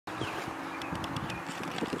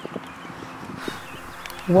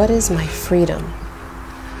What is my freedom?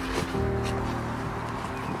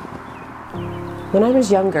 When I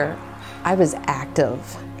was younger, I was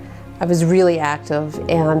active. I was really active,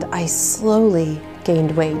 and I slowly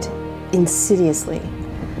gained weight, insidiously.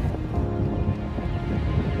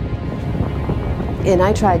 And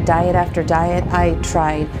I tried diet after diet. I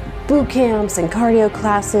tried boot camps and cardio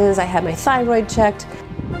classes. I had my thyroid checked.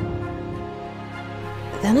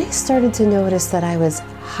 Then I started to notice that I was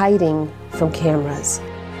hiding from cameras.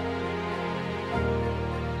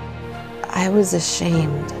 I was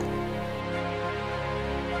ashamed.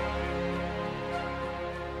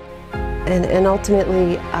 And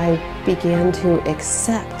ultimately, I began to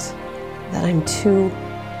accept that I'm too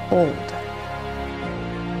old.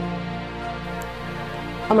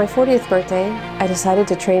 On my 40th birthday, I decided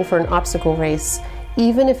to train for an obstacle race,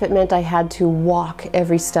 even if it meant I had to walk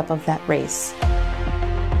every step of that race.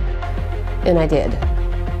 And I did.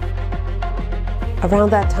 Around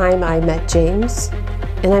that time, I met James,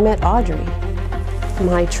 and I met Audrey,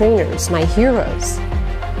 my trainers, my heroes.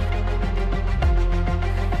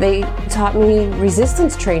 They taught me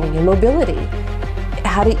resistance training and mobility,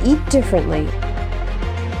 how to eat differently.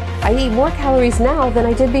 I eat more calories now than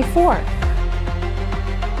I did before.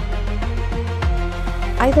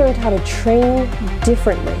 I learned how to train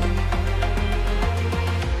differently.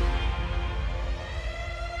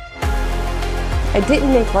 I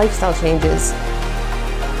didn't make lifestyle changes.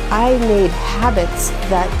 I made habits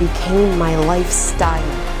that became my lifestyle.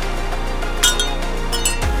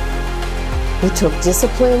 It took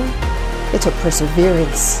discipline, it took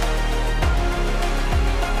perseverance.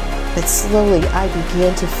 But slowly I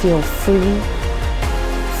began to feel free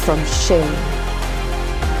from shame.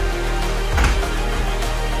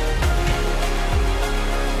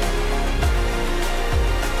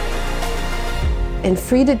 And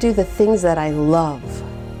free to do the things that I love.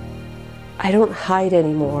 I don't hide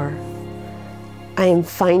anymore. I am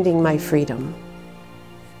finding my freedom.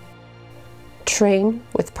 Train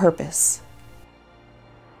with purpose.